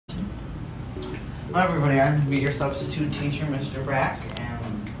Hello everybody, I'm going to be your substitute teacher, Mr. Brack,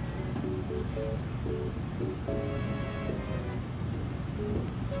 and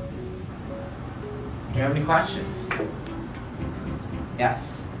do you have any questions?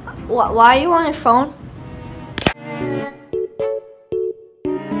 Yes. Why are you on your phone?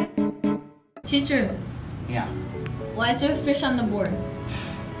 Teacher. Yeah. Why is there a fish on the board?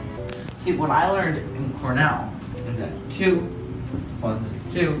 See, what I learned in Cornell is that 2 +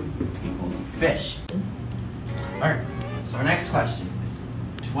 2 equals fish. Alright, so our next question is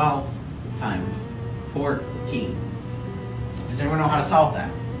 12 times 14. Does anyone know how to solve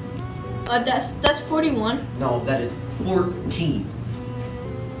that? That's 41. No, that is 14.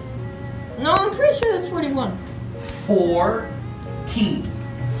 No, I'm pretty sure that's 41. 14.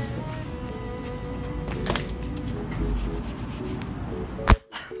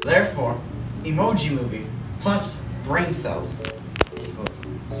 Therefore, emoji movie plus brain cells equals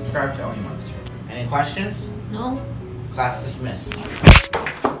subscribe to Ellie Monster. Any questions? No. Class dismissed.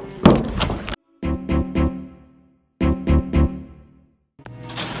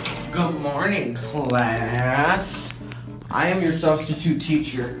 Good morning, class. I am your substitute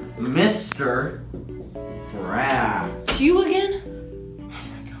teacher, Mr. Brack. It's you again? Oh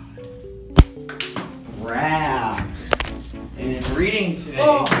my god. Brack. And in reading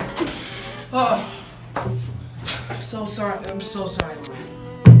today. I'm so sorry. I'm so sorry.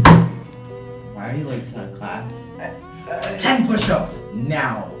 Why are you late to class? 10 push-ups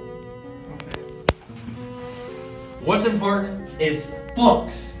now. Okay. What's important is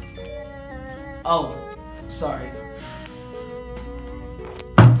books. Oh, sorry.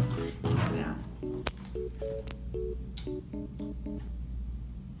 Now.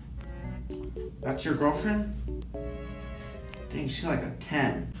 That's your girlfriend? Dang, she's like a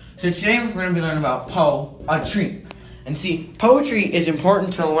 10. So today we're going to be learning about poetry. And see, poetry is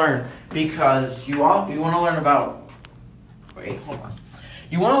important to learn because you want to learn about. Wait, hold on.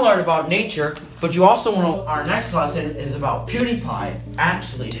 You want to learn about nature, but you also want to. Our next lesson is about PewDiePie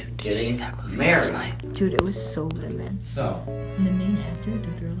actually getting married. Dude, it was so good, man. So. And the main actor,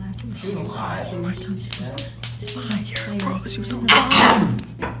 the girl actor, PewDiePie. oh my god, Bro, she was on.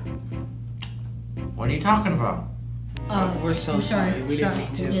 What are you talking about? We're so I'm sorry. sorry. We didn't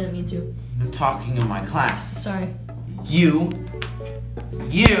mean to. We didn't mean to. I'm talking in my class. Sorry. You,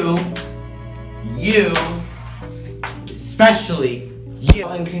 especially you.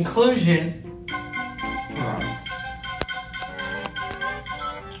 In conclusion,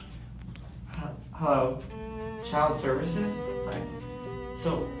 hello, child services? Hi.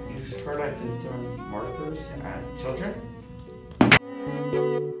 So, you've heard I've been throwing markers at children?